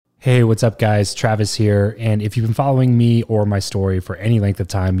Hey, what's up, guys? Travis here. And if you've been following me or my story for any length of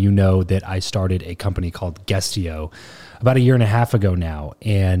time, you know that I started a company called Guestio about a year and a half ago now.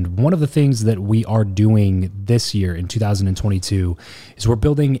 And one of the things that we are doing this year in 2022 is we're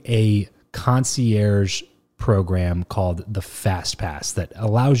building a concierge program called the Fast Pass that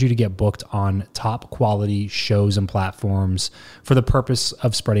allows you to get booked on top quality shows and platforms for the purpose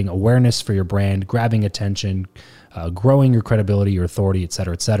of spreading awareness for your brand, grabbing attention, growing your credibility, your authority, et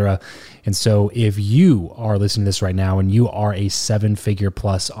cetera, et cetera. And so if you are listening to this right now and you are a 7-figure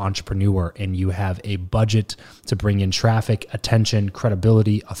plus entrepreneur and you have a budget to bring in traffic, attention,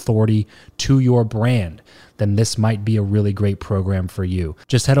 credibility, authority to your brand, then this might be a really great program for you.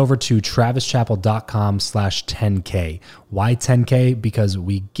 Just head over to travischappell.com/10K. Why 10K? Because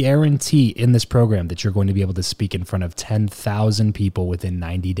we guarantee in this program that you're going to be able to speak in front of 10,000 people within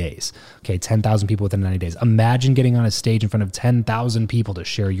 90 days. Okay, 10,000 people within 90 days. Imagine getting on a stage in front of 10,000 people to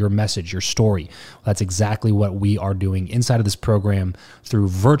share your message, your story. Well, that's exactly what we are doing inside of this program through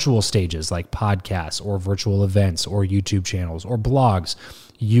virtual stages like podcasts or virtual events or YouTube channels or blogs.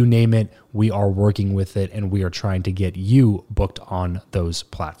 You name it, we are working with it, and we are trying to get you booked on those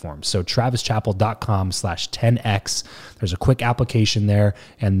platforms. So travischappell.com/10X. There's a quick application there,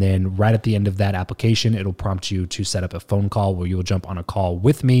 and then right at the end of that application, it'll prompt you to set up a phone call where you'll jump on a call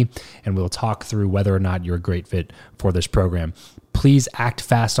with me, and we'll talk through whether or not you're a great fit for this program. Please act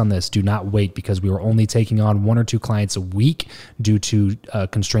fast on this. Do not wait, because we are only taking on 1 or 2 clients a week due to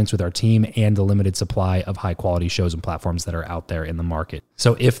constraints with our team and the limited supply of high quality shows and platforms that are out there in the market.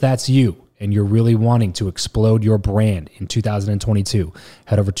 So if that's you and you're really wanting to explode your brand in 2022,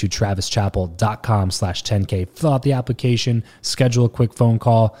 head over to travischappell.com/10K, fill out the application, schedule a quick phone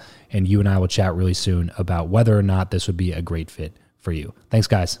call, and you and I will chat really soon about whether or not this would be a great fit for you. Thanks,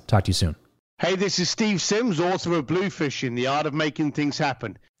 guys. Talk to you soon. Hey, this is Steve Sims, author of Bluefishing, The Art of Making Things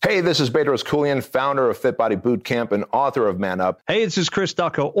Happen. Hey, this is Bedros Keuilian, founder of Fit Body Bootcamp and author of Man Up. Hey, this is Chris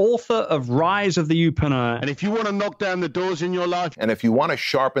Ducker, author of Rise of the Youpreneur. And if you want to knock down the doors in your life, and if you want to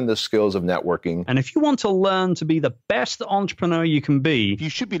sharpen the skills of networking, and if you want to learn to be the best entrepreneur you can be, you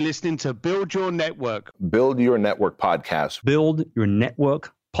should be listening to Build Your Network. Build Your Network podcast. Build Your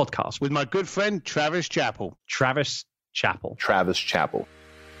Network podcast. With my good friend, Travis Chappell. Travis Chappell. Travis Chappell.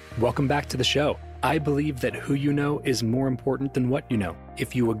 Welcome back to the show. I believe that who you know is more important than what you know.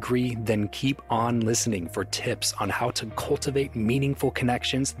 If you agree, then keep on listening for tips on how to cultivate meaningful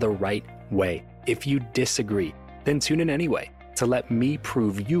connections the right way. If you disagree, then tune in anyway to let me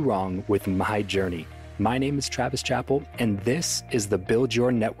prove you wrong with my journey. My name is Travis Chappell, and this is the Build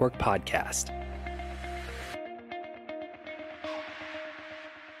Your Network podcast.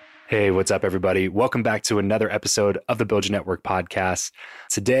 Hey, what's up, everybody? Welcome back to another episode of the Build Your Network podcast.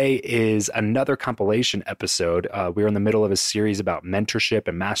 Today is another compilation episode. We're in the middle of a series about mentorship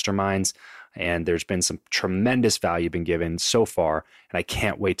and masterminds, and there's been some tremendous value been given so far, and I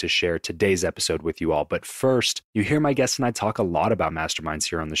can't wait to share today's episode with you all. But first, you hear my guests and I talk a lot about masterminds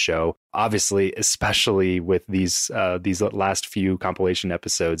here on the show, obviously, especially with these last few compilation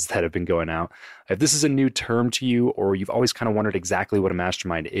episodes that have been going out. If this is a new term to you, or you've always kind of wondered exactly what a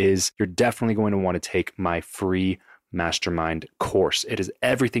mastermind is, you're definitely going to want to take my free mastermind course. It is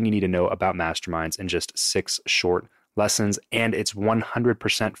everything you need to know about masterminds in just 6 short lessons, and it's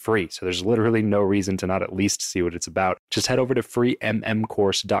 100% free. So there's literally no reason to not at least see what it's about. Just head over to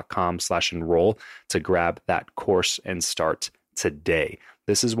freemmcourse.com/enroll to grab that course and start today.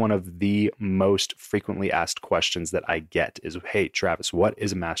 This is one of the most frequently asked questions that I get is, hey, Travis, what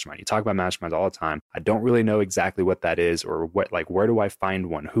is a mastermind? You talk about masterminds all the time. I don't really know exactly what that is, or where do I find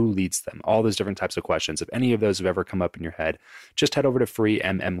one? Who leads them? All those different types of questions. If any of those have ever come up in your head, just head over to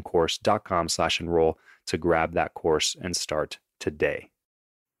freemmcourse.com/enroll to grab that course and start today.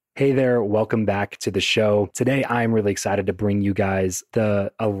 Hey there, welcome back to the show. Today, I'm really excited to bring you guys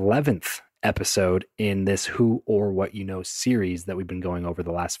the 11th episode in this Who or What You Know series that we've been going over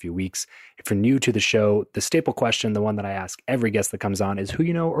the last few weeks. If you're new to the show, the staple question, the one that I ask every guest that comes on, is who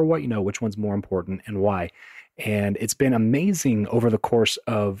you know or what you know, which one's more important and why? And it's been amazing over the course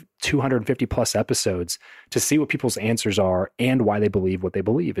of 250 plus episodes to see what people's answers are and why they believe what they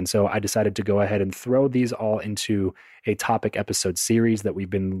believe. And so I decided to go ahead and throw these all into a topic episode series that we've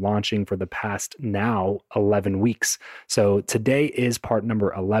been launching for the past now 11 weeks. So today is part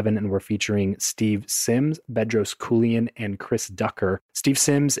number 11, and we're featuring Steve Sims, Bedros Keuilian, and Chris Ducker. Steve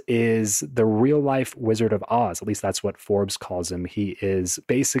Sims is the real life Wizard of Oz. At least that's what Forbes calls him. He is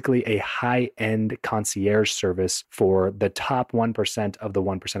basically a high-end concierge service for the top 1% of the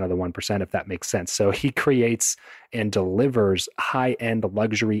 1% of the 1%, if that makes sense. So he creates and delivers high-end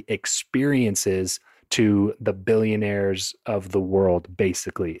luxury experiences to the billionaires of the world,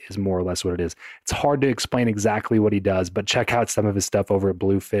 basically, is more or less what it is. It's hard to explain exactly what he does, but check out some of his stuff over at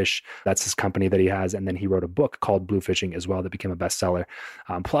Bluefish. That's his company that he has. And then he wrote a book called Bluefishing as well that became a bestseller.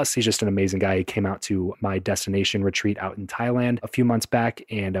 Plus, he's just an amazing guy. He came out to my destination retreat out in Thailand a few months back,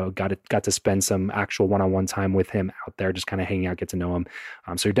 and got to spend some actual one-on-one time with him out there, just kind of hanging out, get to know him.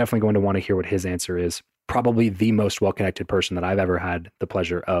 So you're definitely going to want to hear what his answer is. Probably the most well-connected person that I've ever had the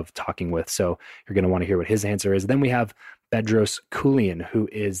pleasure of talking with. So you're going to want to hear what his answer is. Then we have Bedros Keuilian, who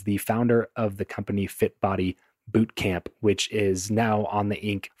is the founder of the company FitBody Bootcamp, which is now on the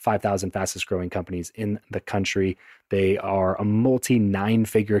Inc. 5,000 fastest growing companies in the country. They are a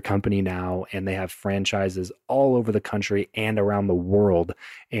multi-9-figure company now, and they have franchises all over the country and around the world.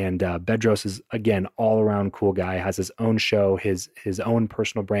 And Bedros is, again, all-around cool guy, has his own show, his own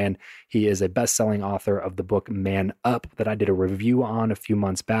personal brand. He is a best-selling author of the book Man Up that I did a review on a few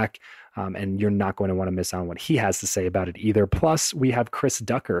months back. And you're not going to want to miss out on what he has to say about it either. Plus, we have Chris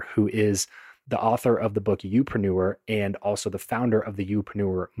Ducker, who is the author of the book Youpreneur and also the founder of the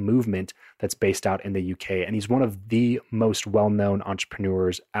Youpreneur movement that's based out in the UK. And he's one of the most well-known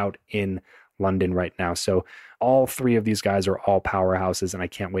entrepreneurs out in London right now. So all three of these guys are all powerhouses, and I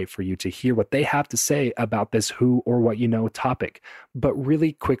can't wait for you to hear what they have to say about this who or what you know topic. But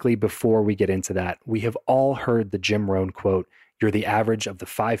really quickly before we get into that, we have all heard the Jim Rohn quote, "You're the average of the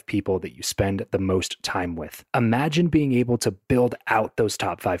 5 people that you spend the most time with." Imagine being able to build out those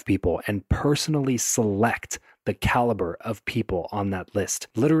top 5 people and personally select the caliber of people on that list.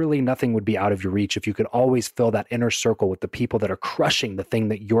 Literally nothing would be out of your reach if you could always fill that inner circle with the people that are crushing the thing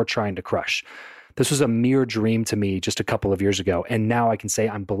that you're trying to crush. This was a mere dream to me just a couple of years ago, and now I can say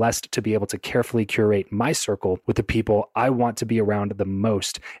I'm blessed to be able to carefully curate my circle with the people I want to be around the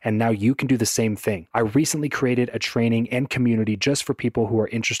most, and now you can do the same thing. I recently created a training and community just for people who are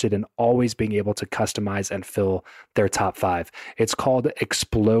interested in always being able to customize and fill their top 5. It's called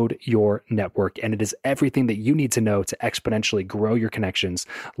Explode Your Network, and it is everything that you need to know to exponentially grow your connections,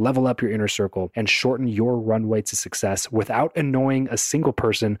 level up your inner circle, and shorten your runway to success without annoying a single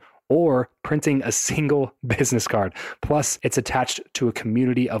person or printing a single business card. Plus, it's attached to a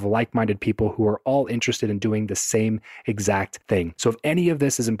community of like-minded people who are all interested in doing the same exact thing. So if any of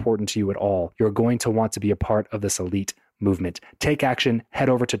this is important to you at all, you're going to want to be a part of this elite movement. Take action. Head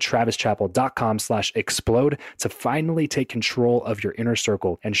over to travischappell.com/explode to finally take control of your inner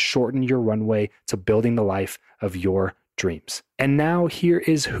circle and shorten your runway to building the life of your dreams. And now here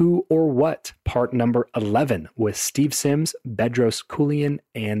is Who or What, part number 11 with Steve Sims, Bedros Keuilian,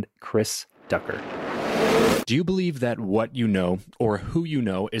 and Chris Ducker. Do you believe that what you know or who you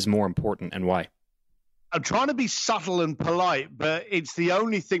know is more important, and why? I'm trying to be subtle and polite, but it's the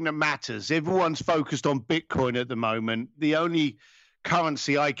only thing that matters. Everyone's focused on Bitcoin at the moment. The only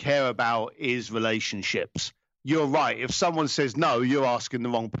currency I care about is relationships. You're right. If someone says no, you're asking the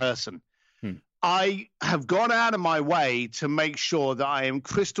wrong person. I have gone out of my way to make sure that I am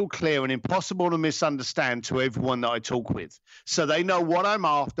crystal clear and impossible to misunderstand to everyone that I talk with. So they know what I'm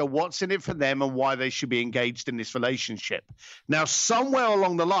after, what's in it for them, and why they should be engaged in this relationship. Now, somewhere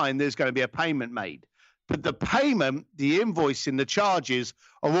along the line, there's going to be a payment made. But the payment, the invoicing, the charges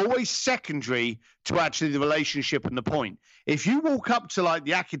are always secondary to actually the relationship and the point. If you walk up to like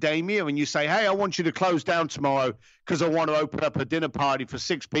the academia and you say, hey, I want you to close down tomorrow because I want to open up a dinner party for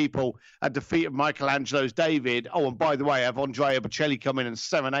 6 people at the feet of Michelangelo's David. Oh, and by the way, I have Andrea Bocelli come in and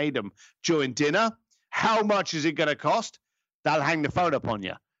serenade them during dinner. How much is it going to cost? They'll hang the phone up on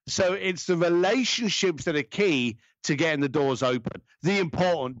you. So it's the relationships that are key to getting the doors open, the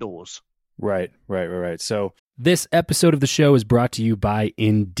important doors. Right. So this episode of the show is brought to you by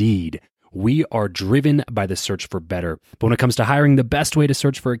Indeed. We are driven by the search for better. But when it comes to hiring, the best way to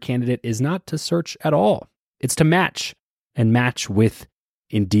search for a candidate is not to search at all. It's to match, and match with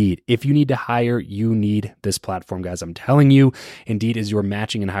Indeed. If you need to hire, you need this platform, guys. I'm telling you, Indeed is your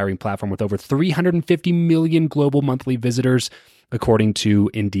matching and hiring platform with over 350 million global monthly visitors, according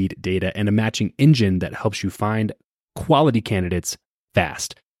to Indeed data, and a matching engine that helps you find quality candidates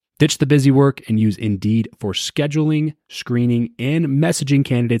fast. Ditch the busy work and use Indeed for scheduling, screening, and messaging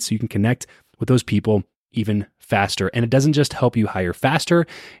candidates so you can connect with those people even faster. And it doesn't just help you hire faster.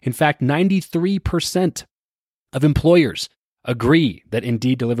 In fact, 93% of employers agree that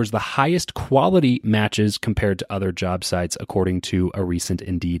Indeed delivers the highest quality matches compared to other job sites, according to a recent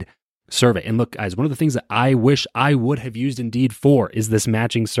Indeed survey. And look, guys, one of the things that I wish I would have used Indeed for is this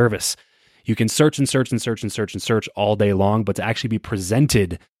matching service. You can search all day long, but to actually be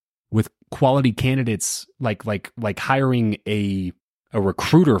presented with quality candidates, like hiring a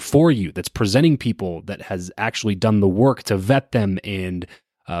recruiter for you that's presenting people that has actually done the work to vet them and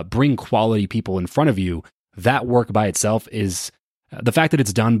bring quality people in front of you, that work by itself is the fact that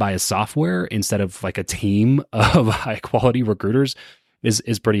it's done by a software instead of like a team of high quality recruiters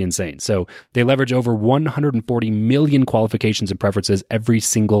is pretty insane. So they leverage over 140 million qualifications and preferences every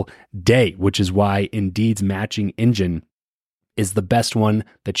single day, which is why Indeed's matching engine is the best one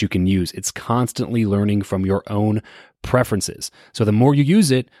that you can use. It's constantly learning from your own preferences. So the more you use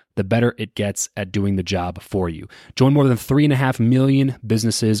it, the better it gets at doing the job for you. Join more than 3.5 million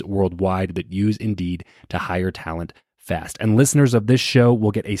businesses worldwide that use Indeed to hire talent fast. And listeners of this show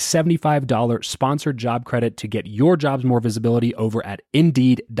will get a $75 sponsored job credit to get your jobs more visibility over at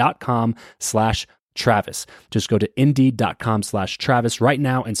Indeed.com/Travis. Just go to Indeed.com/Travis right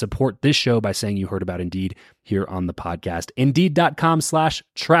now and support this show by saying you heard about Indeed here on the podcast.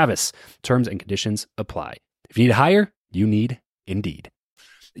 Indeed.com/Travis. Terms and conditions apply. If you need to hire, you need Indeed.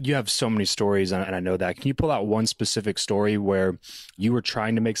 You have so many stories, and I know that. Can you pull out one specific story where you were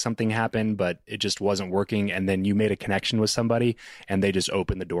trying to make something happen, but it just wasn't working, and then you made a connection with somebody, and they just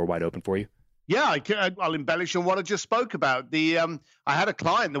opened the door wide open for you? Yeah, I'll embellish on what I just spoke about. I had a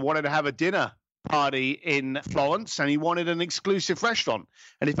client that wanted to have a dinner party in Florence, and he wanted an exclusive restaurant.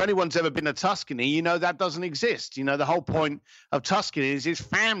 And if anyone's ever been to Tuscany, you know that doesn't exist. You know, the whole point of Tuscany is it's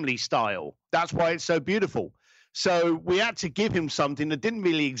family style. That's why it's so beautiful. So we had to give him something that didn't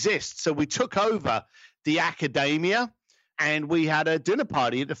really exist. So we took over the Accademia, and we had a dinner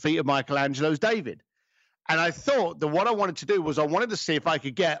party at the feet of Michelangelo's David. And I thought that what I wanted to do was I wanted to see if I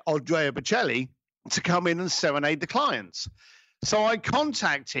could get Andrea Bocelli to come in and serenade the clients. So I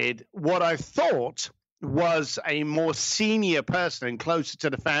contacted what I thought was a more senior person and closer to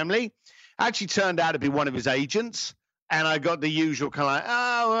the family. Actually turned out to be one of his agents. And I got the usual kind of like,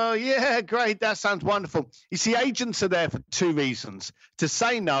 oh, well, yeah, great. That sounds wonderful. You see, agents are there for two reasons: to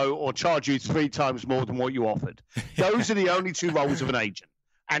say no or charge you 3 times more than what you offered. Those are the only two roles of an agent.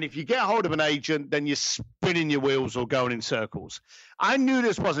 And if you get hold of an agent, then you're spinning your wheels or going in circles. I knew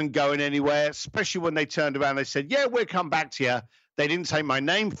this wasn't going anywhere, especially when they turned around and they said, yeah, we'll come back to you. They didn't take my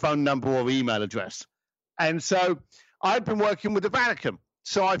name, phone number, or email address. And so I'd been working with the Vatican.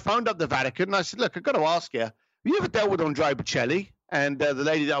 So I phoned up the Vatican and I said, look, I've got to ask you, have you ever dealt with Andrea Bocelli? And the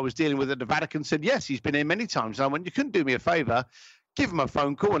lady that I was dealing with at the Vatican said, yes, he's been here many times. And I went, you couldn't do me a favor, give him a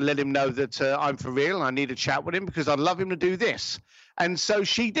phone call and let him know that I'm for real and I need a chat with him because I'd love him to do this. And so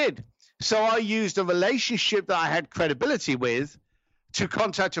she did. So I used a relationship that I had credibility with to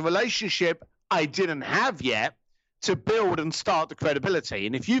contact a relationship I didn't have yet to build and start the credibility.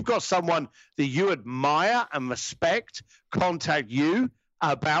 And if you've got someone that you admire and respect contact you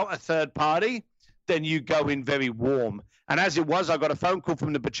about a third party, then you go in very warm. And as it was, I got a phone call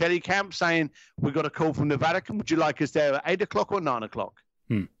from the Bocelli camp saying, we got a call from the Vatican. Would you like us there at 8 o'clock or 9 o'clock?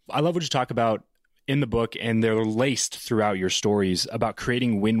 I love what you talk about in the book, and they're laced throughout your stories about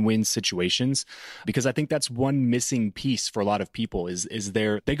creating win-win situations, because I think that's one missing piece for a lot of people is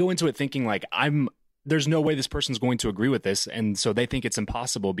they go into it thinking like, there's no way this person's going to agree with this. And so they think it's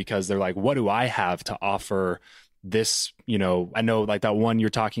impossible because they're like, what do I have to offer this? You know, I know like that one you're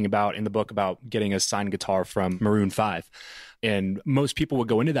talking about in the book about getting a signed guitar from Maroon 5. And most people would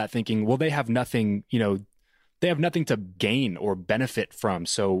go into that thinking, well, they have nothing, they have nothing to gain or benefit from.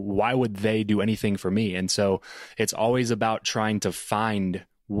 So why would they do anything for me? And so it's always about trying to find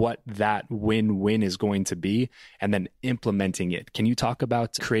what that win-win is going to be and then implementing it. Can you talk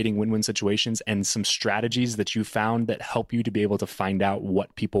about creating win-win situations and some strategies that you found that help you to be able to find out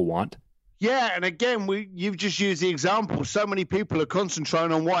what people want? Yeah, and again, you've just used the example. So many people are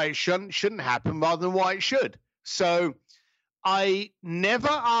concentrating on why it shouldn't happen rather than why it should. So I never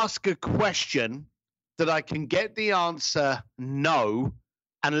ask a question that I can get the answer no,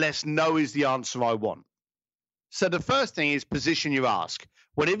 unless no is the answer I want. So the first thing is position your ask.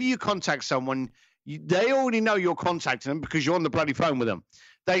 Whenever you contact someone, they already know you're contacting them because you're on the bloody phone with them.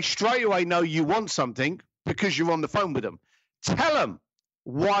 They straight away know you want something because you're on the phone with them. Tell them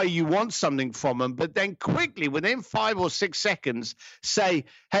why you want something from them, but then quickly, within 5 or 6 seconds, say,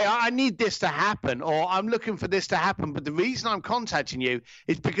 hey, I need this to happen, or I'm looking for this to happen, but the reason I'm contacting you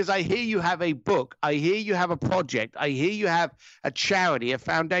is because I hear you have a book, I hear you have a project, I hear you have a charity, a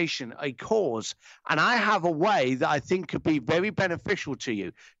foundation, a cause, and I have a way that I think could be very beneficial to you.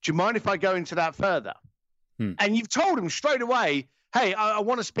 Do you mind if I go into that further? And you've told them straight away, hey, I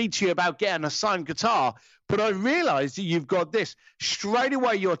want to speak to you about getting a signed guitar, but I realize that you've got this. Straight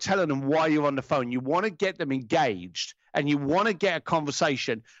away, you're telling them why you're on the phone. You want to get them engaged, and you want to get a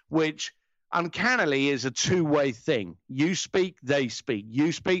conversation, which uncannily is a two-way thing. You speak, they speak.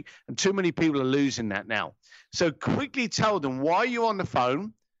 You speak, and too many people are losing that now. So quickly tell them why you're on the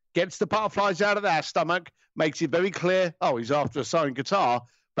phone, gets the butterflies out of their stomach, makes it very clear, oh, he's after a signed guitar.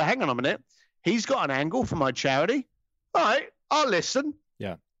 but hang on a minute. He's got an angle for my charity. All right, I'll listen.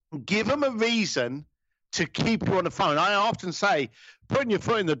 Yeah. Give them a reason to keep you on the phone. I often say, putting your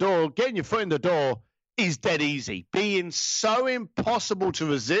foot in the door, getting your foot in the door is dead easy. Being so impossible to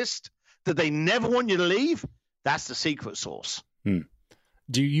resist that they never want you to leave, that's the secret sauce.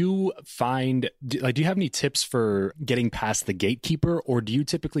 Do you have any tips for getting past the gatekeeper, or do you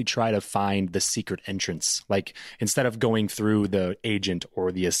typically try to find the secret entrance? Like, instead of going through the agent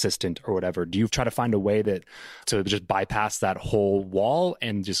or the assistant or whatever, do you try to find a way to just bypass that whole wall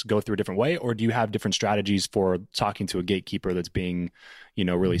and just go through a different way? Or do you have different strategies for talking to a gatekeeper that's being,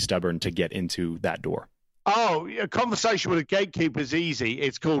 really stubborn to get into that door? Oh, a conversation with a gatekeeper is easy.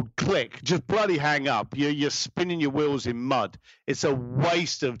 It's called click. Just bloody hang up. You're spinning your wheels in mud. It's a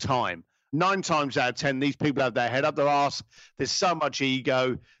waste of time. 9 times out of 10, these people have their head up their arse. There's so much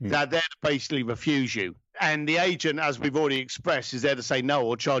ego that they're to basically refuse you. And the agent, as we've already expressed, is there to say no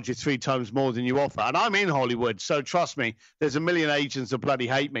or charge you 3 times more than you offer. And I'm in Hollywood, so trust me, there's a million agents that bloody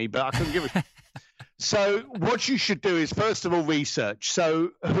hate me, but I couldn't give a So what you should do is, first of all, research.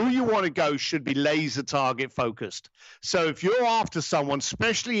 So who you want to go should be laser target focused. So if you're after someone,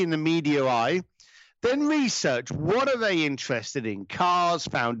 especially in the media eye, then research. What are they interested in? Cars,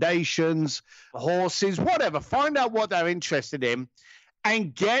 foundations, horses, whatever. Find out what they're interested in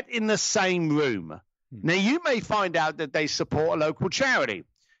and get in the same room. Now, you may find out that they support a local charity.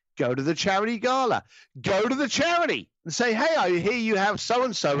 Go to the charity gala. Go to the charity and say, hey, I hear you have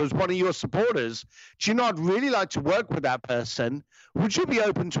so-and-so as one of your supporters. Do you not really like to work with that person? Would you be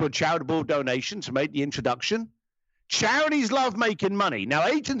open to a charitable donation to make the introduction? Charities love making money. Now,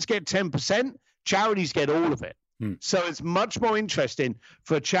 agents get 10%. Charities get all of it. So it's much more interesting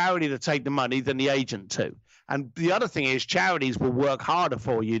for a charity to take the money than the agent to. And the other thing is, charities will work harder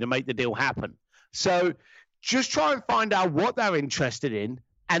for you to make the deal happen. So just try and find out what they're interested in,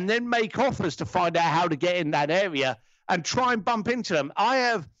 and then make offers to find out how to get in that area and try and bump into them. I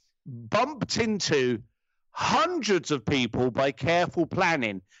have bumped into hundreds of people by careful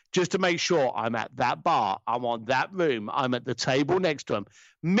planning just to make sure I'm at that bar, I'm on that room, I'm at the table next to them.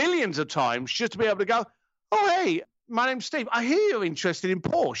 Millions of times just to be able to go, oh, hey, my name's Steve. I hear you're interested in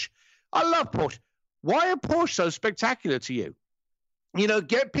Porsche. I love Porsche. Why are Porsche so spectacular to you?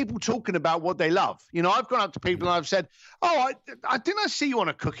 Get people talking about what they love. I've gone up to people and I've said, oh, didn't I see you on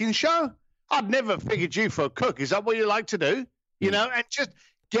a cooking show? I'd never figured you for a cook. Is that what you like to do? And just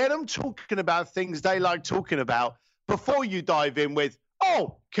get them talking about things they like talking about before you dive in with,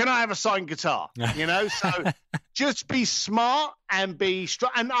 oh, can I have a signed guitar? So just be smart and be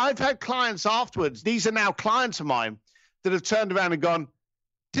strong. And I've had clients afterwards. These are now clients of mine that have turned around and gone,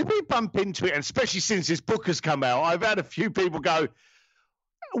 did we bump into it? And especially since this book has come out, I've had a few people go,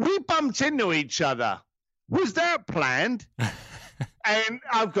 we bumped into each other. Was that planned? And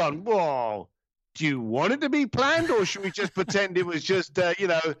I've gone, whoa, do you want it to be planned, or should we just pretend it was just,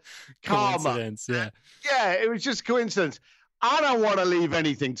 karma? Coincidence, yeah. Yeah, it was just coincidence. I don't want to leave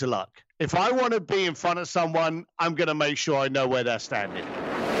anything to luck. If I want to be in front of someone, I'm going to make sure I know where they're standing.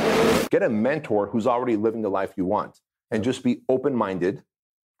 Get a mentor who's already living the life you want, and just be open-minded,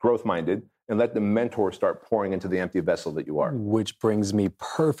 growth-minded, and let the mentor start pouring into the empty vessel that you are. Which brings me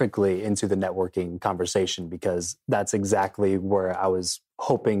perfectly into the networking conversation, because that's exactly where I was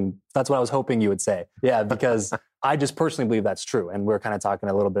hoping, that's what I was hoping you would say. Yeah, because I just personally believe that's true. And we're kind of talking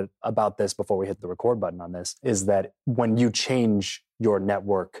a little bit about this before we hit the record button on this, is that when you change your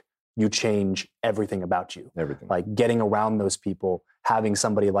network, you change everything about you. Everything. Like getting around those people, having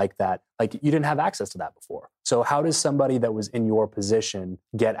somebody like that, like you didn't have access to that before. So how does somebody that was in your position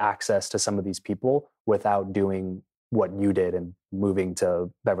get access to some of these people without doing what you did and moving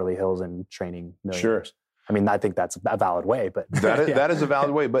to Beverly Hills and training millionaires? Sure. I mean, I think that's a valid way, but that is a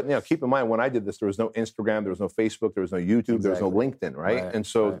valid way. But keep in mind, when I did this, there was no Instagram, there was no Facebook, there was no YouTube, there was no LinkedIn, right? And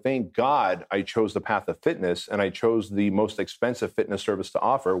so thank God I chose the path of fitness, and I chose the most expensive fitness service to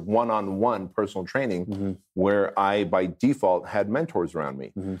offer, one-on-one personal training, where I, by default, had mentors around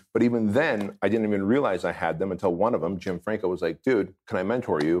me. But even then, I didn't even realize I had them until one of them, Jim Franco, was like, dude, can I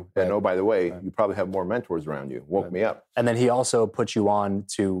mentor you? And oh, by the way, you probably have more mentors around you. Woke me up. And then he also put you on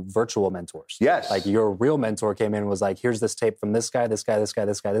to virtual mentors. Yes. Like your real mentor came in and was like, here's this tape from this guy, this guy, this guy,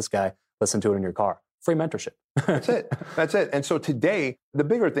 this guy, this guy. Listen to it in your car. Free mentorship. That's it. That's it. And so today, the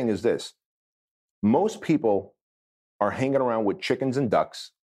bigger thing is this. Most people are hanging around with chickens and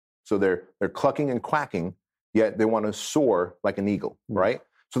ducks. So they're clucking and quacking, yet they want to soar like an eagle, right?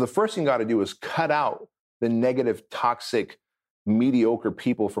 So the first thing you got to do is cut out the negative, toxic, mediocre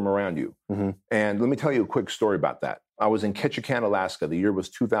people from around you. And let me tell you a quick story about that. I was in Ketchikan, Alaska. The year was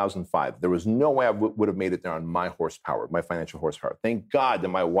 2005. There was no way I would have made it there on my horsepower, my financial horsepower. Thank God that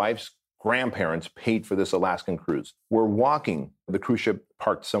my wife's grandparents paid for this Alaskan cruise. We're walking, the cruise ship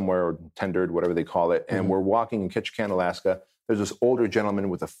parked somewhere or tendered, whatever they call it, and we're walking in Ketchikan, Alaska. There's this older gentleman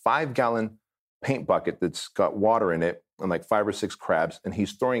with a 5-gallon paint bucket that's got water in it and like 5 or 6 crabs, and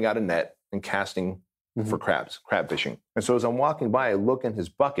he's throwing out a net and casting for crabs, crab fishing. And so as I'm walking by, I look in his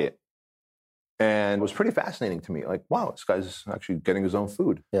bucket, and it was pretty fascinating to me. Like, wow, this guy's actually getting his own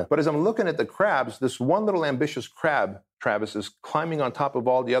food. Yeah. But as I'm looking at the crabs, this one little ambitious crab, Travis, is climbing on top of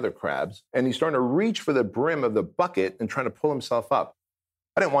all the other crabs, and he's starting to reach for the brim of the bucket and trying to pull himself up.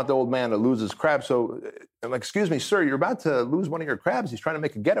 I didn't want the old man to lose his crab, so I'm like, excuse me, sir, you're about to lose one of your crabs. He's trying to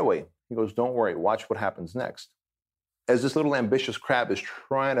make a getaway. He goes, don't worry, watch what happens next. As this little ambitious crab is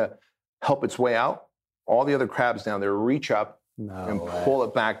trying to help its way out, all the other crabs down there reach up and pull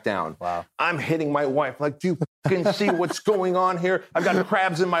it back down. Wow. I'm hitting my wife like, do you fucking see what's going on here? I've got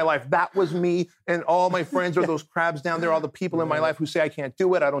crabs in my life. That was me. And all my friends are those crabs down there, all the people in my life who say I can't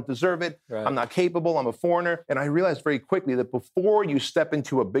do it, I don't deserve it, I'm not capable, I'm a foreigner. And I realized very quickly that before you step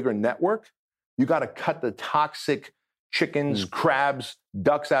into a bigger network, you got to cut the toxic chickens, crabs,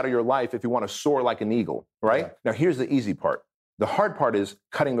 ducks out of your life if you want to soar like an eagle, right? Yeah. Now, here's the easy part. The hard part is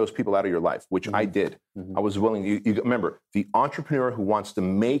cutting those people out of your life, which I did. I was willing. You remember, the entrepreneur who wants to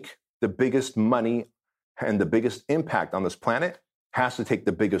make the biggest money and the biggest impact on this planet has to take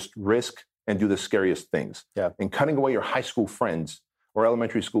the biggest risk and do the scariest things. Yeah. And cutting away your high school friends or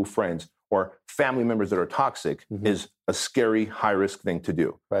elementary school friends or family members that are toxic is a scary, high-risk thing to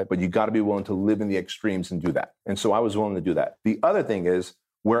do. Right. But you got to be willing to live in the extremes and do that. And so I was willing to do that. The other thing is,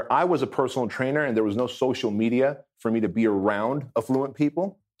 where I was a personal trainer and there was no social media for me to be around affluent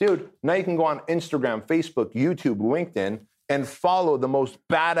people, dude, now you can go on Instagram, Facebook, YouTube, LinkedIn, and follow the most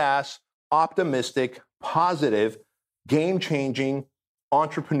badass, optimistic, positive, game-changing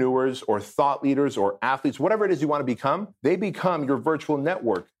entrepreneurs or thought leaders or athletes, whatever it is you want to become. They become your virtual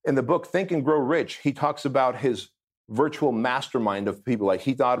network. In the book, Think and Grow Rich, he talks about his virtual mastermind of people. Like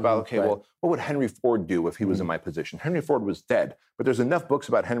he thought about, okay, well, what would Henry Ford do if he was in my position? Henry Ford was dead, but there's enough books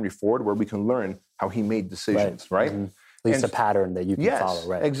about Henry Ford where we can learn how he made decisions, right? At least a pattern that you can follow,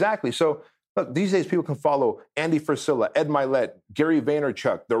 right? Exactly. So look, these days people can follow Andy Frisella, Ed Milet, Gary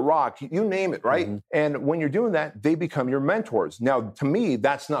Vaynerchuk, The Rock, you name it, right? And when you're doing that, they become your mentors. Now, to me,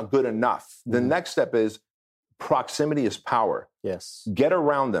 that's not good enough. The next step is proximity is power. Yes. Get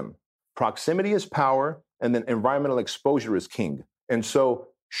around them. Proximity is power. And then environmental exposure is king. And so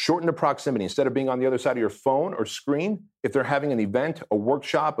shorten the proximity. Instead of being on the other side of your phone or screen, if they're having an event, a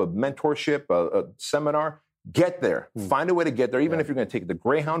workshop, a mentorship, a seminar, get there. Find a way to get there. Even if you're going to take the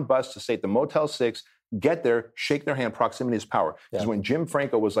Greyhound bus to stay at the Motel 6, get there, shake their hand. Proximity is power. Because when Jim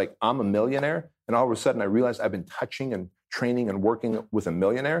Franco was like, I'm a millionaire, and all of a sudden I realized I've been touching and training and working with a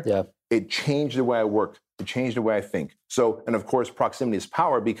millionaire, it changed the way I work. It changed the way I think. So, and of course, proximity is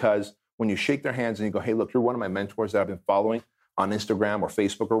power because when you shake their hands and you go, hey, look, you're one of my mentors that I've been following on Instagram or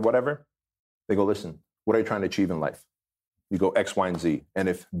Facebook or whatever. They go, listen, what are you trying to achieve in life? You go X, Y, and Z. And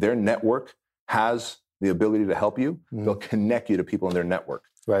if their network has the ability to help you, they'll connect you to people in their network.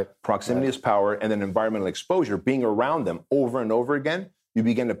 Right. Proximity is power. And then environmental exposure, being around them over and over again, you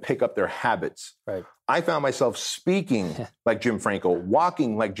begin to pick up their habits. Right. I found myself speaking like Jim Franco,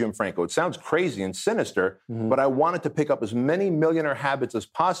 walking like Jim Franco. It sounds crazy and sinister, but I wanted to pick up as many millionaire habits as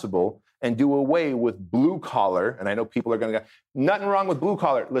possible and do away with blue collar. And I know people are going to go, nothing wrong with blue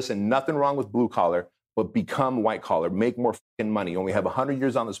collar. Listen, nothing wrong with blue collar, but become white collar, make more fucking money. You only have 100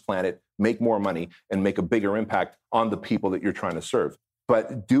 years on this planet, make more money and make a bigger impact on the people that you're trying to serve.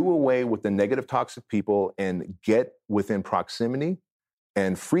 But do away with the negative, toxic people and get within proximity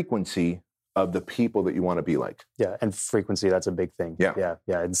and frequency of the people that you want to be like. Yeah, and frequency, that's a big thing. Yeah.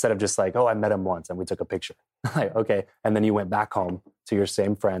 Instead of just like, oh, I met him once and we took a picture. Like, okay. And then you went back home to your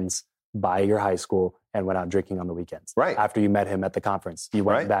same friends by your high school and went out drinking on the weekends. Right. After you met him at the conference, you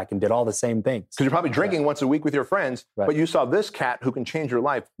went back and did all the same things. Because you're probably drinking once a week with your friends, but you saw this cat who can change your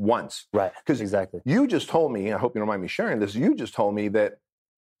life once. Right, because you just told me, I hope you don't mind me sharing this, you just told me that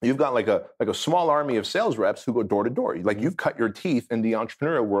you've got like a small army of sales reps who go door to door. Like you've cut your teeth in the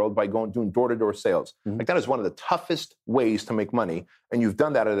entrepreneurial world by doing door to door sales. Like that is one of the toughest ways to make money. And you've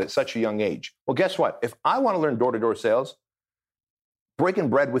done that at such a young age. Well, guess what? If I want to learn door to door sales, breaking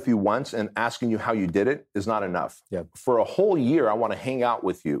bread with you once and asking you how you did it is not enough. For a whole year, I want to hang out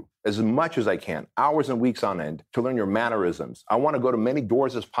with you as much as I can, hours and weeks on end, to learn your mannerisms. I want to go to many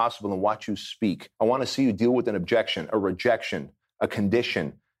doors as possible and watch you speak. I want to see you deal with an objection, a rejection, a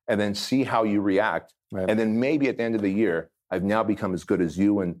condition, and then see how you react. And then maybe at the end of the year, I've now become as good as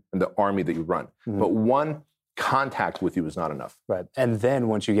you and the army that you run. But one contact with you is not enough. Right. And then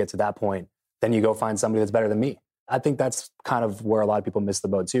once you get to that point, then you go find somebody that's better than me. I think that's kind of where a lot of people miss the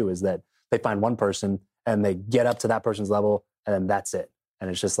boat too, is that they find one person and they get up to that person's level and then that's it. And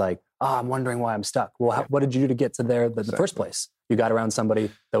it's just like, I'm wondering why I'm stuck. Well, what did you do to get to there in the first place? You got around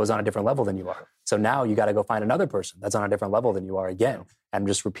somebody that was on a different level than you are. So now you got to go find another person that's on a different level than you are again, and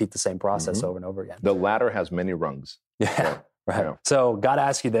just repeat the same process over and over again. The ladder has many rungs. Yeah. Right. Yeah. So got to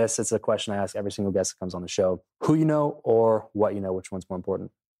ask you this. It's a question I ask every single guest that comes on the show. Who you know or what you know, which one's more important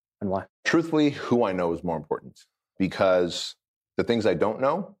and why? Truthfully, who I know is more important, because the things I don't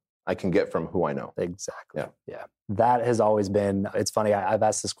know, I can get from who I know. Exactly. Yeah. That has always been, it's funny, I've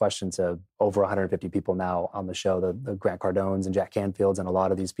asked this question to over 150 people now on the show, the Grant Cardones and Jack Canfields and a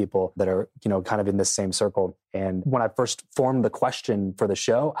lot of these people that are, kind of in this same circle. And when I first formed the question for the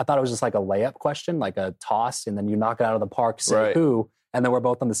show, I thought it was just like a layup question, like a toss, and then you knock it out of the park, say who, and then we're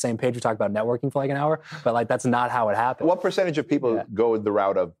both on the same page. We talk about networking for like an hour, but like that's not how it happened. What percentage of people go the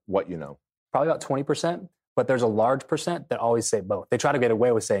route of what you know? Probably about 20%. But there's a large percent that always say both. They try to get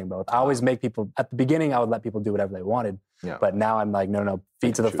away with saying both. I always make people, at the beginning, I would let people do whatever they wanted. Yeah. But now I'm like, no,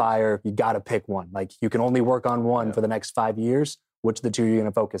 feet to the fire. You got to pick one. Like you can only work on one for the next 5 years. Which of the two are you going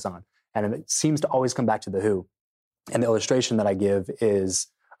to focus on? And it seems to always come back to the who. And the illustration that I give is,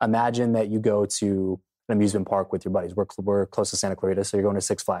 imagine that you go to an amusement park with your buddies. We're close to Santa Clarita, so you're going to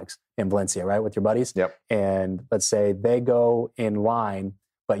Six Flags in Valencia, right, with your buddies? Yep. And let's say they go in line,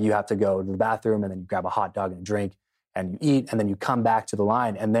 but you have to go to the bathroom and then you grab a hot dog and a drink and you eat and then you come back to the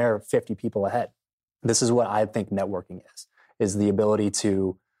line and they're 50 people ahead. This is what I think networking is the ability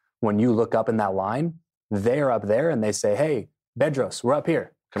to, when you look up in that line, they're up there and they say, hey, Bedros, we're up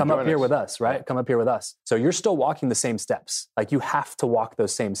here. Come up here with us, right? Come up here with us. So you're still walking the same steps. Like you have to walk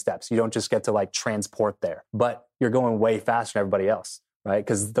those same steps. You don't just get to like transport there, but you're going way faster than everybody else, right?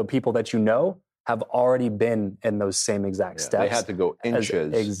 Because the people that you know have already been in those same exact steps. They had to go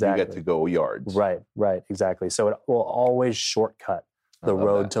inches. Exactly. You get to go yards. Right, exactly. So it will always shortcut the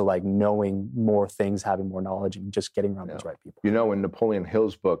road to like knowing more things, having more knowledge, and just getting around those right people. In Napoleon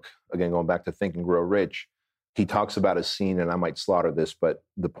Hill's book, again, going back to Think and Grow Rich, he talks about a scene, and I might slaughter this, but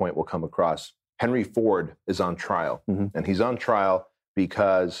the point will come across. Henry Ford is on trial, and he's on trial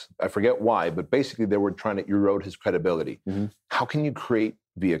because, I forget why, but basically they were trying to erode his credibility. How can you create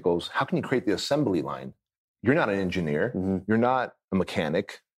vehicles? How can you create the assembly line? You're not an engineer. You're not a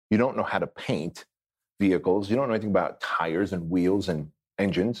mechanic. You don't know how to paint vehicles. You don't know anything about tires and wheels and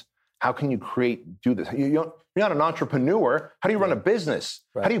engines. How can you do this? You're not an entrepreneur. How do you run a business?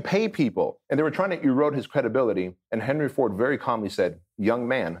 How do you pay people? And they were trying to erode his credibility. And Henry Ford very calmly said, young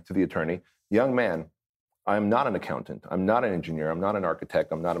man, to the attorney, young man, I'm not an accountant. I'm not an engineer. I'm not an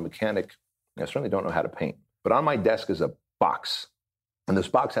architect. I'm not a mechanic. I certainly don't know how to paint. But on my desk is a box. And this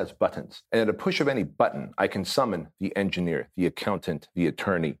box has buttons. And at a push of any button, I can summon the engineer, the accountant, the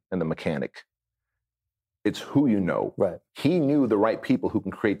attorney, and the mechanic. It's who you know. Right. He knew the right people who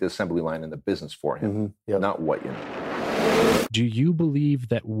can create the assembly line and the business for him, not what you know. Do you believe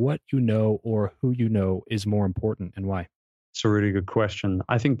that what you know or who you know is more important, and why? It's a really good question.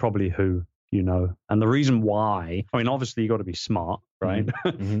 I think probably who you know. And the reason why, obviously you got to be smart, right?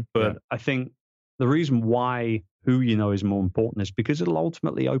 But I think the reason why who you know is more important is because it'll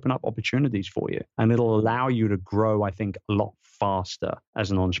ultimately open up opportunities for you, and it'll allow you to grow, I think, a lot faster as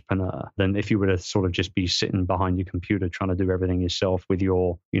an entrepreneur than if you were to sort of just be sitting behind your computer trying to do everything yourself with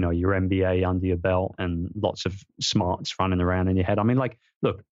your MBA under your belt and lots of smarts running around in your head.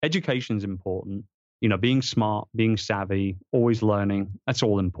 Look, education's important. Being smart, being savvy, always learning, that's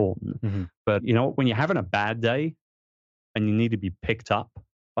all important. But, when you're having a bad day and you need to be picked up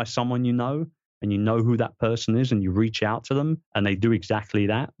by someone and you know who that person is and you reach out to them and they do exactly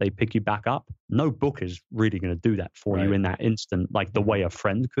that, they pick you back up, no book is really going to do that for you in that instant, like the way a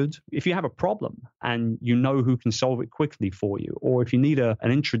friend could. If you have a problem and you know who can solve it quickly for you, or if you need an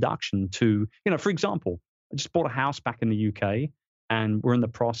introduction to, for example, I just bought a house back in the UK and we're in the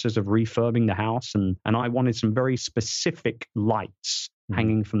process of refurbing the house, and I wanted some very specific lights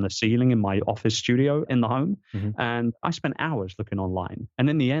hanging from the ceiling in my office studio in the home. And I spent hours looking online. And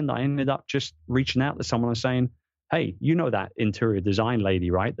in the end, I ended up just reaching out to someone and saying, hey, that interior design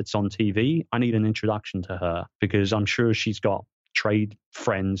lady, right, that's on TV? I need an introduction to her because I'm sure she's got trade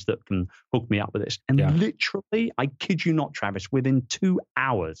friends that can hook me up with this. And literally, I kid you not, Travis, within 2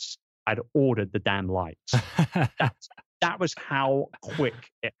 hours, I'd ordered the damn lights. That was how quick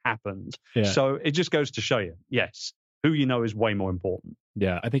it happened. So it just goes to show you, yes, who you know is way more important.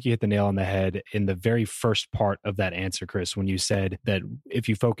 Yeah, I think you hit the nail on the head in the very first part of that answer, Chris, when you said that if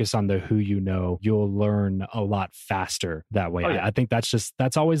you focus on the who you know, you'll learn a lot faster that way. I think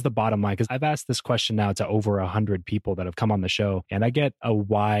that's always the bottom line, because I've asked this question now to over 100 people that have come on the show, and I get a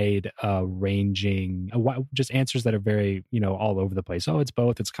wide ranging, just answers that are very, all over the place. Oh, it's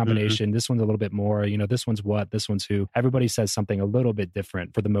both. It's a combination. Mm-hmm. This one's a little bit more, this one's what, this one's who. Everybody says something a little bit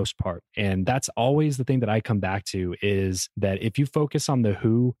different for the most part. And that's always the thing that I come back to, is that if you focus on the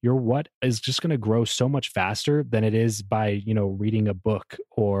who, your what is just going to grow so much faster than it is by, reading a book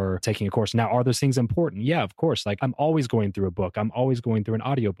or taking a course. Now, are those things important? Yeah, of course. Like, I'm always going through a book. I'm always going through an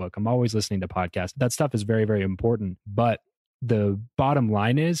audiobook. I'm always listening to podcasts. That stuff is very, very important. But the bottom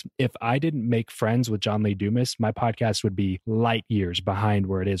line is, if I didn't make friends with John Lee Dumas, my podcast would be light years behind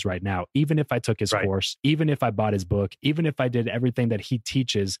where it is right now. Even if I took his course, even if I bought his book, even if I did everything that he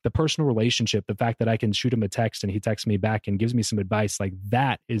teaches, the personal relationship, the fact that I can shoot him a text and he texts me back and gives me some advice, like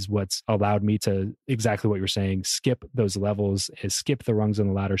that is what's allowed me to, exactly what you're saying, skip those levels, skip the rungs on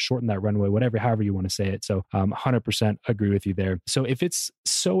the ladder, shorten that runway, however you want to say it. So 100% agree with you there. So if it's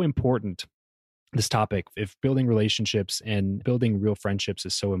so important, this topic, if building relationships and building real friendships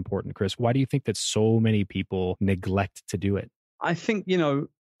is so important, Chris, why do you think that so many people neglect to do it? I think,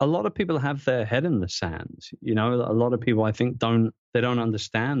 a lot of people have their head in the sand. A lot of people, I think, don't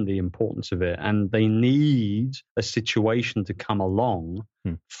understand the importance of it, and they need a situation to come along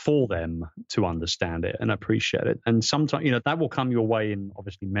for them to understand it and appreciate it. And sometimes, that will come your way in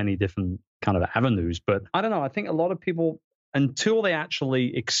obviously many different kind of avenues. But I don't know. I think a lot of people, until they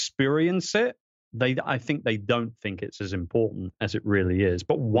actually experience it, I think they don't think it's as important as it really is.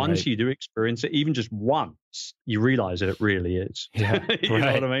 But once you do experience it, even just once, you realize that it really is. Yeah, you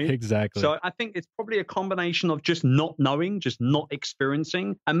know what I mean? Exactly. So I think it's probably a combination of just not knowing, just not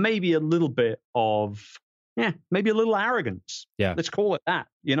experiencing, and maybe a little bit of, maybe a little arrogance. Yeah. Let's call it that.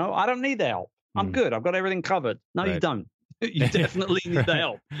 I don't need the help. I'm good. I've got everything covered. No, you don't. You definitely need the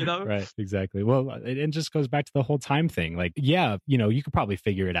help, Right, exactly. Well, it just goes back to the whole time thing. Like, you could probably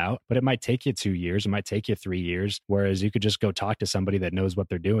figure it out, but it might take you 2 years. It might take you 3 years. Whereas you could just go talk to somebody that knows what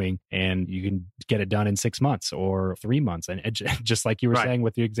they're doing and you can get it done in 6 months or 3 months. And just like you were saying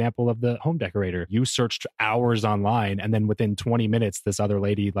with the example of the home decorator, you searched hours online, and then within 20 minutes, this other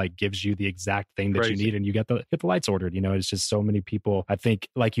lady gives you the exact thing that you need, and you get the lights ordered. It's just so many people. I think,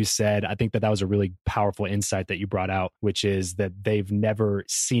 like you said, I think that was a really powerful insight that you brought out, which is that they've never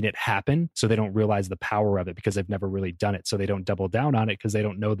seen it happen. So they don't realize the power of it because they've never really done it. So they don't double down on it because they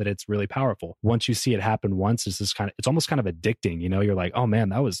don't know that it's really powerful. Once you see it happen once, it's almost kind of addicting. You're like, oh man,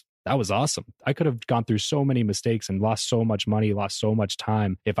 that was awesome. I could have gone through so many mistakes and lost so much money, lost so much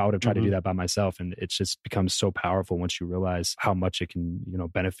time if I would have tried to do that by myself. And it just becomes so powerful once you realize how much it can,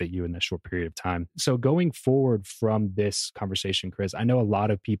 benefit you in that short period of time. So going forward from this conversation, Chris, I know a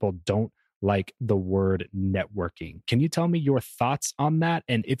lot of people don't like the word networking. Can you tell me your thoughts on that?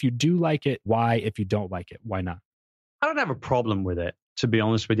 And if you do like it, why? If you don't like it, why not? I don't have a problem with it, to be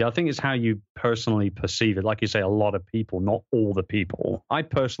honest with you. I think it's how you personally perceive it. Like you say, a lot of people, not all the people. I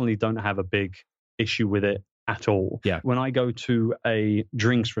personally don't have a big issue with it at all. Yeah. When I go to a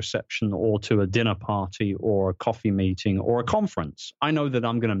drinks reception or to a dinner party or a coffee meeting or a conference, I know that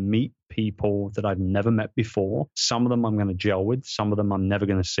I'm going to meet people that I've never met before. Some of them I'm going to gel with. Some of them I'm never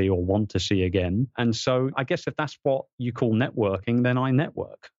going to see or want to see again. And so I guess if that's what you call networking, then I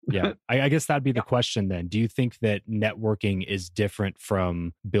network. Yeah. I guess that'd be the question then. Do you think that networking is different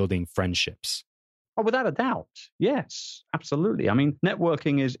from building friendships? Oh, without a doubt. Yes, absolutely. I mean,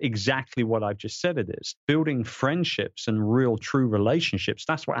 networking is exactly what I've just said it is. Building friendships and real, true relationships,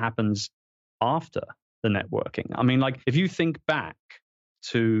 that's what happens after the networking. I mean, if you think back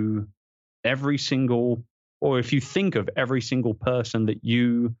to if you think of every single person that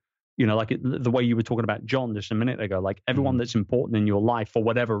the way you were talking about John just a minute ago, everyone that's important in your life for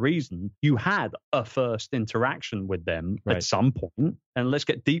whatever reason, you had a first interaction with them at some point. And let's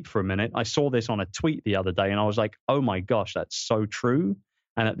get deep for a minute. I saw this on a tweet the other day and I was like, oh my gosh, that's so true.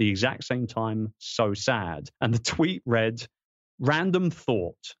 And at the exact same time, so sad. And the tweet read, random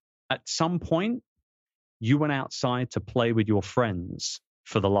thought. At some point, you went outside to play with your friends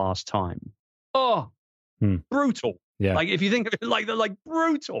for the last time. Oh, brutal. Yeah. If you think of it like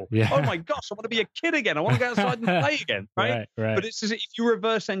brutal. Yeah. Oh my gosh, I want to be a kid again. I want to go outside and play again. Right. But it's just, if you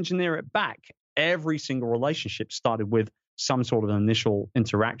reverse engineer it back, every single relationship started with some sort of initial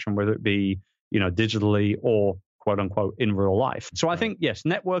interaction, whether it be, digitally or quote unquote in real life. So I think, yes,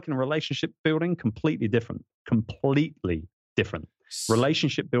 networking and relationship building, completely different.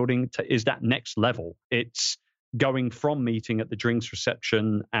 Relationship building is that next level. It's going from meeting at the drinks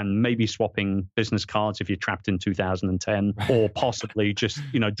reception and maybe swapping business cards if you're trapped in 2010, or possibly just,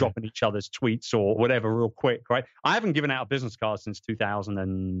 dropping each other's tweets or whatever real quick, right? I haven't given out a business card since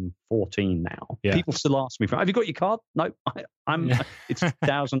 2014 now. Yeah. People still ask me, have you got your card? No, it's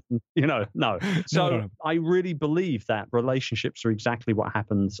 2000, no. So no. I really believe that relationships are exactly what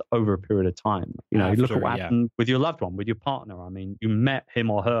happens over a period of time. You look at what happened with your loved one, with your partner. I mean, you met him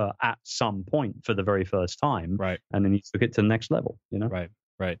or her at some point for the very first time. Right. And then you took it to the next level,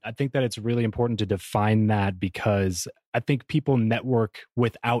 Right. I think that it's really important to define that, because I think people network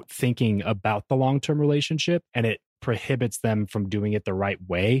without thinking about the long-term relationship, and it prohibits them from doing it the right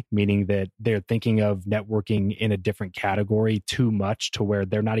way, meaning that they're thinking of networking in a different category too much to where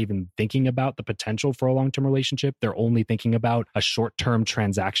they're not even thinking about the potential for a long-term relationship. They're only thinking about a short-term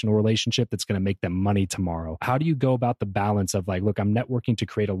transactional relationship that's going to make them money tomorrow. How do you go about the balance of like, look, I'm networking to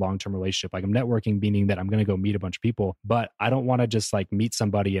create a long-term relationship. Like I'm networking meaning that I'm going to go meet a bunch of people, but I don't want to just like meet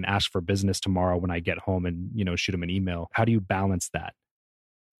somebody and ask for business tomorrow when I get home and, shoot them an email. How do you balance that?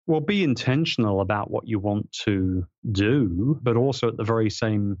 Well, be intentional about what you want to do, but also at the very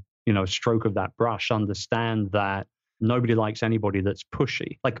same, stroke of that brush, understand that nobody likes anybody that's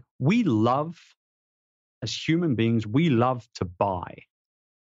pushy. Like as human beings, we love to buy.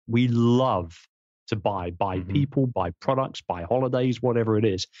 We love to buy people, buy products, buy holidays, whatever it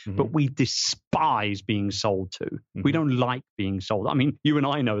is. But we despise being sold to. We don't like being sold. I mean, you and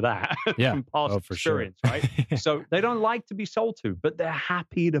I know that from past experience, sure. Right? So they don't like to be sold to, but they're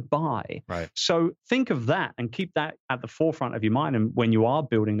happy to buy. Right. So think of that and keep that at the forefront of your mind. And when you are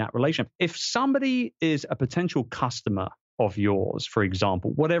building that relationship, if somebody is a potential customer of yours, for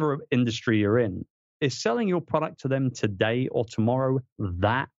example, whatever industry you're in, is selling your product to them today or tomorrow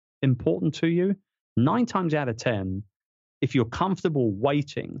that important to you? 9 times out of 10, if you're comfortable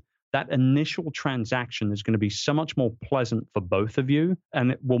waiting, that initial transaction is going to be so much more pleasant for both of you,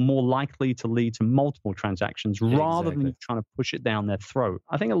 and it will more likely to lead to multiple transactions rather than trying to push it down their throat.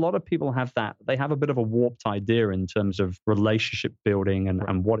 I think a lot of people have that. They have a bit of a warped idea in terms of relationship building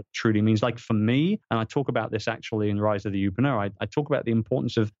and what it truly means. Like for me, and I talk about this actually in Rise of the Youpreneur, I talk about the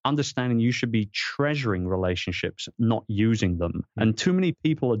importance of understanding you should be treasuring relationships, not using them. And too many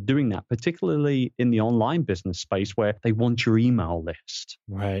people are doing that, particularly in the online business space where they want your email list.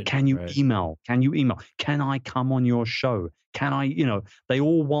 Right. Can you email? Can you email? Can I come on your show? Can I, they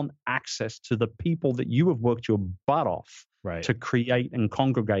all want access to the people that you have worked your butt off to create and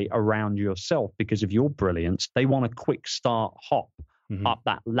congregate around yourself because of your brilliance. They want a quick start hop up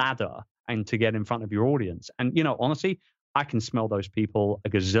that ladder and to get in front of your audience. And, honestly, I can smell those people a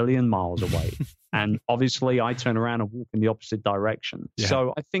gazillion miles away. And obviously I turn around and walk in the opposite direction. Yeah.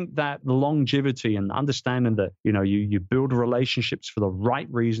 So I think that the longevity and understanding that, you build relationships for the right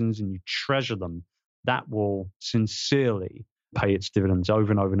reasons and you treasure them, that will sincerely pay its dividends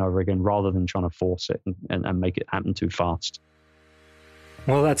over and over and over again, rather than trying to force it and make it happen too fast.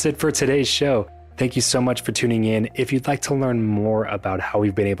 Well, that's it for today's show. Thank you so much for tuning in. If you'd like to learn more about how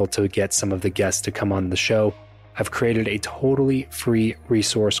we've been able to get some of the guests to come on the show, I've created a totally free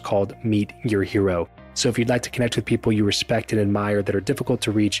resource called Meet Your Hero. So if you'd like to connect with people you respect and admire that are difficult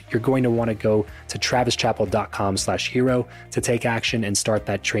to reach, you're going to want to go to travischappell.com/hero to take action and start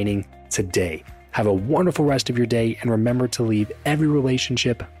that training today. Have a wonderful rest of your day, and remember to leave every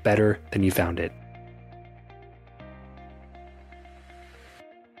relationship better than you found it.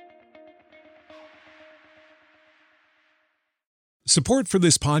 Support for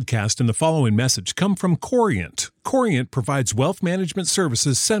this podcast and the following message come from Corient. Corient provides wealth management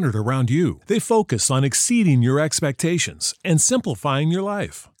services centered around you. They focus on exceeding your expectations and simplifying your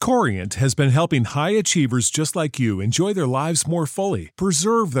life. Corient has been helping high achievers just like you enjoy their lives more fully,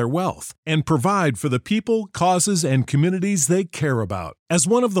 preserve their wealth, and provide for the people, causes, and communities they care about. As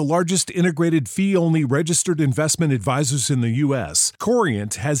one of the largest integrated fee-only registered investment advisors in the U.S.,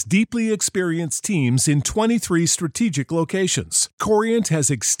 Corient has deeply experienced teams in 23 strategic locations. Corient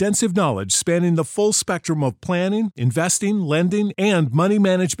has extensive knowledge spanning the full spectrum of planning, investing, lending, and money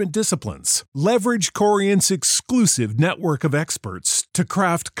management disciplines. Leverage Corient's exclusive network of experts to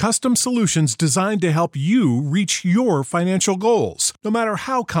craft custom solutions designed to help you reach your financial goals, no matter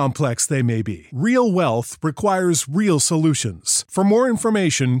how complex they may be. Real wealth requires real solutions. For more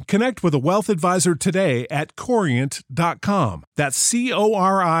information, connect with a wealth advisor today at Corient.com. That's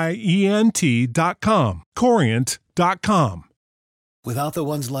Corient.com. Corient.com. Without the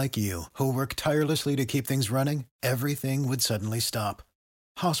ones like you, who work tirelessly to keep things running, everything would suddenly stop.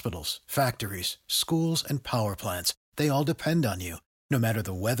 Hospitals, factories, schools, and power plants, they all depend on you. No matter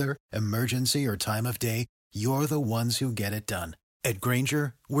the weather, emergency, or time of day, you're the ones who get it done. At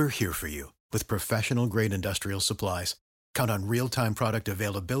Grainger, we're here for you with professional-grade industrial supplies. Count on real-time product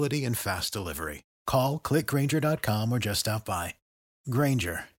availability and fast delivery. Call, click Grainger.com, or just stop by.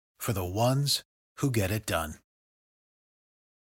 Grainger, for the ones who get it done.